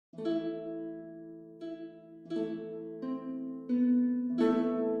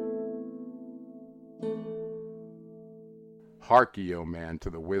Hark ye, O man, to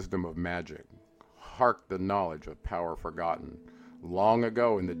the wisdom of magic. Hark the knowledge of power forgotten. Long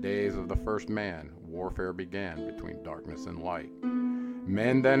ago in the days of the first man, warfare began between darkness and light.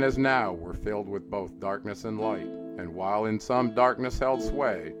 Men then as now were filled with both darkness and light, and while in some darkness held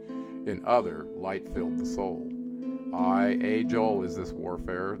sway, in other light filled the soul. Aye, age-old is this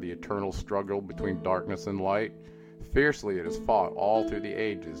warfare, the eternal struggle between darkness and light. Fiercely it is fought all through the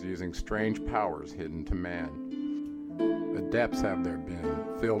ages, using strange powers hidden to man. The depths have there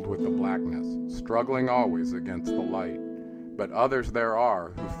been, filled with the blackness, struggling always against the light. But others there are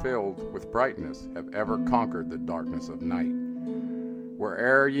who, filled with brightness, have ever conquered the darkness of night.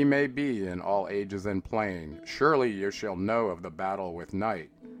 Where'er ye may be in all ages and plain, surely ye shall know of the battle with night.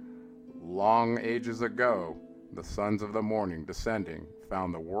 Long ages ago, the sons of the morning descending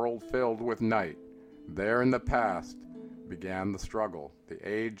found the world filled with night. There in the past began the struggle, the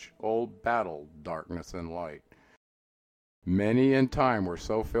age-old battle, darkness and light. Many in time were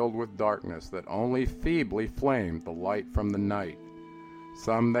so filled with darkness that only feebly flamed the light from the night.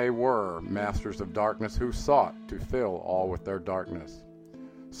 Some they were, masters of darkness, who sought to fill all with their darkness,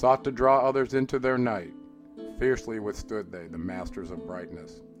 sought to draw others into their night. Fiercely withstood they, the masters of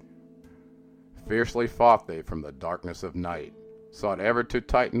brightness. Fiercely fought they from the darkness of night, sought ever to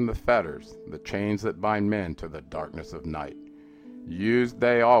tighten the fetters, the chains that bind men to the darkness of night. Used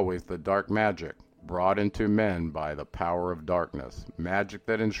they always the dark magic, brought into men by the power of darkness, magic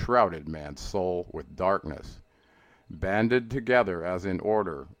that enshrouded man's soul with darkness. Banded together as in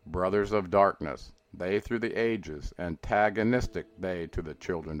order, brothers of darkness, they through the ages, antagonistic they to the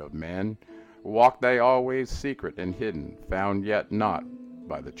children of men, walked they always secret and hidden, found yet not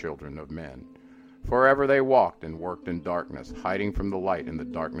by the children of men. Forever they walked and worked in darkness, hiding from the light in the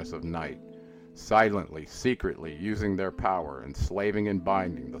darkness of night, silently, secretly using their power, enslaving and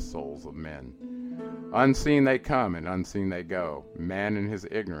binding the souls of men. Unseen they come and unseen they go. Man in his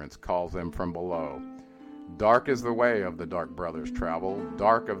ignorance calls them from below. Dark is the way of the dark brothers travel,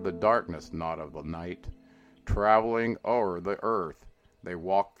 dark of the darkness, not of the night. Traveling o'er the earth, they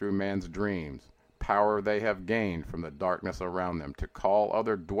walk through man's dreams. Power they have gained from the darkness around them to call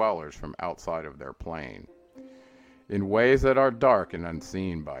other dwellers from outside of their plane. In ways that are dark and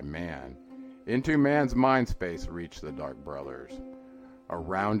unseen by man, into man's mind space reach the dark brothers.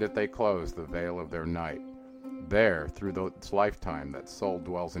 Around it they close the veil of their night. There, through its lifetime, that soul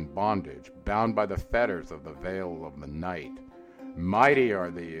dwells in bondage, bound by the fetters of the veil of the night. Mighty are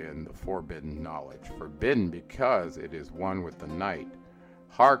they in the forbidden knowledge, forbidden because it is one with the night.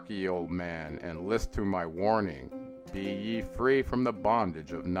 Hark ye, old man, and list to my warning. Be ye free from the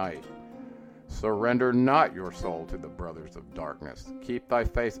bondage of night. Surrender not your soul to the brothers of darkness. Keep thy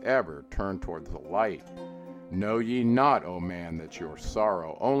face ever turned towards the light. Know ye not, O man, that your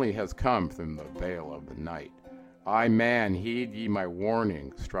sorrow only has come from the veil of the night? I, man, heed ye my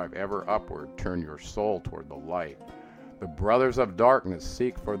warning. Strive ever upward, turn your soul toward the light. The brothers of darkness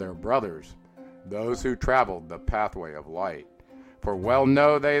seek for their brothers, those who traveled the pathway of light. For well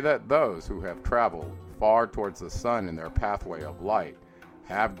know they that those who have traveled far towards the sun in their pathway of light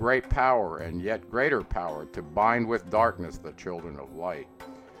have great power and yet greater power to bind with darkness the children of light.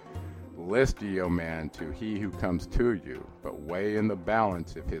 List ye, O man, to he who comes to you, but weigh in the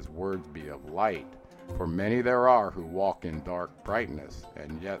balance if his words be of light. For many there are who walk in dark brightness,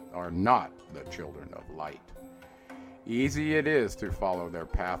 and yet are not the children of light. Easy it is to follow their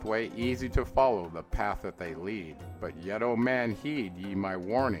pathway, easy to follow the path that they lead. But yet, O man, heed ye my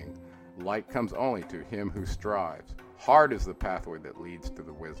warning. Light comes only to him who strives. Hard is the pathway that leads to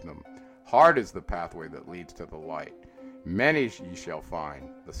the wisdom. Hard is the pathway that leads to the light. Many ye shall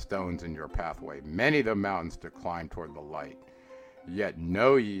find the stones in your pathway, many the mountains to climb toward the light. Yet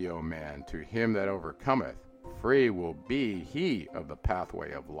know ye, O man, to him that overcometh, free will be he of the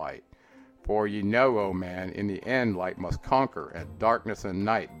pathway of light. For ye know, O man, in the end light must conquer, and darkness and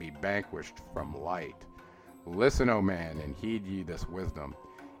night be vanquished from light. Listen, O man, and heed ye this wisdom.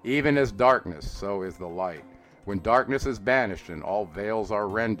 Even as darkness, so is the light. When darkness is banished and all veils are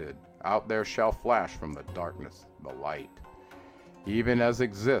rended, out there shall flash from the darkness the light. Even as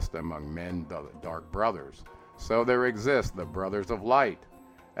exist among men the dark brothers, so there exist the brothers of light.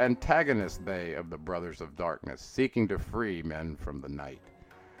 Antagonists they of the brothers of darkness, seeking to free men from the night.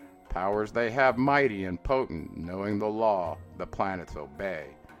 Powers they have mighty and potent, knowing the law, the planets obey.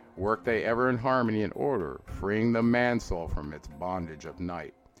 Work they ever in harmony and order, freeing the man-soul from its bondage of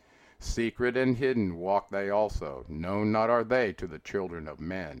night. Secret and hidden walk they also, known not are they to the children of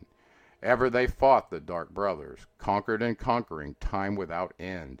men. Ever they fought the dark brothers, conquered and conquering time without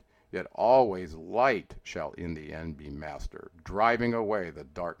end. Yet always light shall in the end be master, driving away the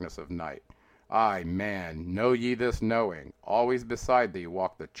darkness of night. Ay, man, know ye this knowing, always beside thee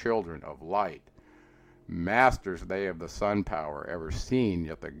walk the children of light. Masters they of the sun power, ever seen,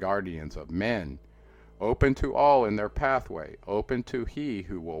 yet the guardians of men. Open to all in their pathway, open to he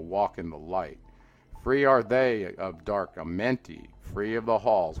who will walk in the light. Free are they of dark amenti, free of the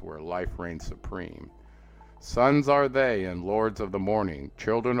halls where life reigns supreme. Sons are they and lords of the morning,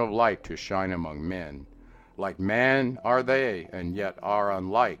 children of light to shine among men. Like man are they, and yet are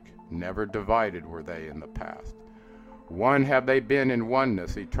unlike, never divided were they in the past. One have they been in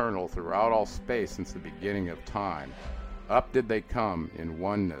oneness eternal throughout all space since the beginning of time. Up did they come in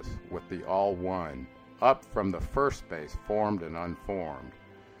oneness with the all one, up from the first space formed and unformed.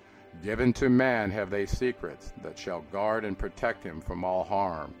 Given to man have they secrets that shall guard and protect him from all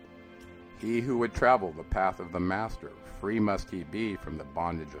harm. He who would travel the path of the Master, free must he be from the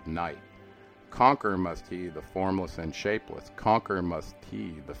bondage of night. Conquer must he the formless and shapeless, conquer must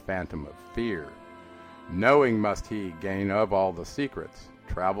he the phantom of fear. Knowing must he gain of all the secrets,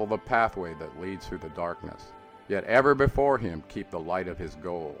 travel the pathway that leads through the darkness, yet ever before him keep the light of his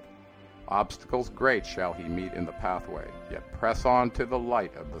goal. Obstacles great shall he meet in the pathway, yet press on to the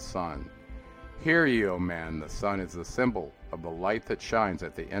light of the sun. Hear ye, O man, the sun is the symbol of the light that shines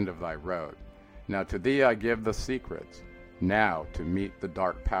at the end of thy road. Now to thee I give the secrets. Now to meet the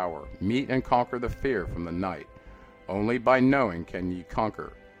dark power, meet and conquer the fear from the night. Only by knowing can ye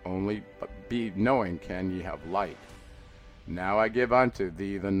conquer, only by knowing can ye have light. Now I give unto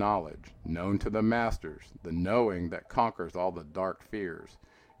thee the knowledge, known to the masters, the knowing that conquers all the dark fears.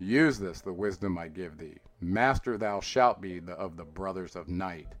 Use this, the wisdom I give thee. Master thou shalt be of the brothers of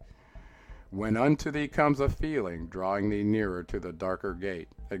night. When unto thee comes a feeling, drawing thee nearer to the darker gate,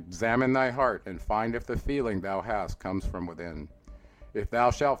 examine thy heart, and find if the feeling thou hast comes from within. If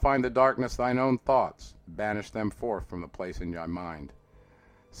thou shalt find the darkness thine own thoughts, banish them forth from the place in thy mind.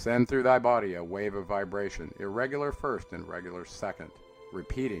 Send through thy body a wave of vibration, irregular first and regular second,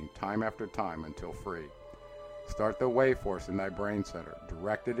 repeating time after time until free. Start the wave force in thy brain center,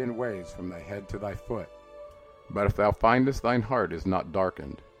 directed in waves from thy head to thy foot. But if thou findest thine heart is not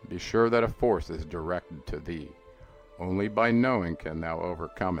darkened, be sure that a force is directed to thee. Only by knowing can thou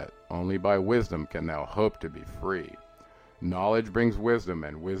overcome it. Only by wisdom can thou hope to be free. Knowledge brings wisdom,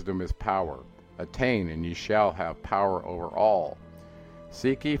 and wisdom is power. Attain, and ye shall have power over all.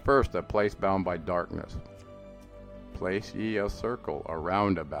 Seek ye first a place bound by darkness. Place ye a circle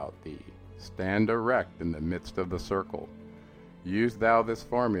around about thee. Stand erect in the midst of the circle. Use thou this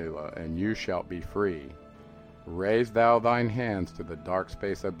formula, and you shalt be free. Raise thou thine hands to the dark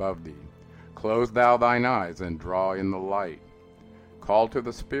space above thee. Close thou thine eyes and draw in the light. Call to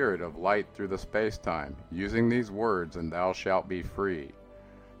the spirit of light through the space-time, using these words, and thou shalt be free.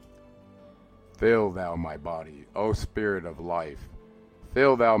 Fill thou my body, O spirit of life.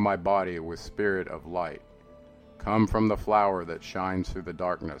 Fill thou my body with spirit of light. Come from the flower that shines through the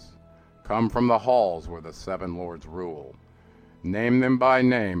darkness. Come from the halls where the seven lords rule. Name them by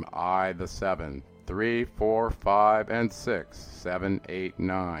name, I the seven. 3, 4, 5, and 6, 7, 8,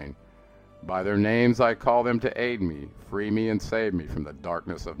 9. By their names I call them to aid me, free me and save me from the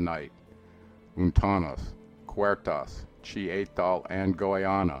darkness of night. Untanos, Quertas, Chietal, and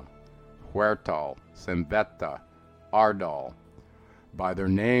Goiana, Huertal, Semveta, Ardal. By their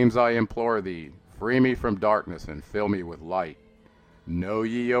names I implore thee, free me from darkness and fill me with light. Know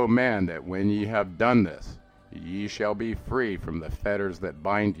ye, O man, that when ye have done this, ye shall be free from the fetters that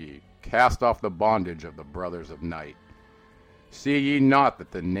bind ye. Cast off the bondage of the brothers of night. See ye not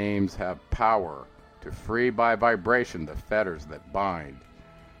that the names have power to free by vibration the fetters that bind?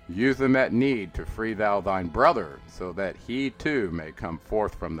 Use them at need to free thou thine brother, so that he too may come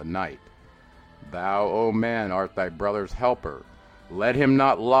forth from the night. Thou, O man, art thy brother's helper. Let him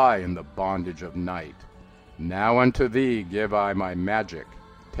not lie in the bondage of night. Now unto thee give I my magic.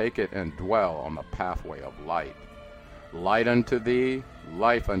 Take it and dwell on the pathway of light. Light unto thee,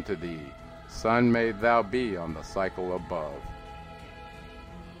 life unto thee, sun may thou be on the cycle above.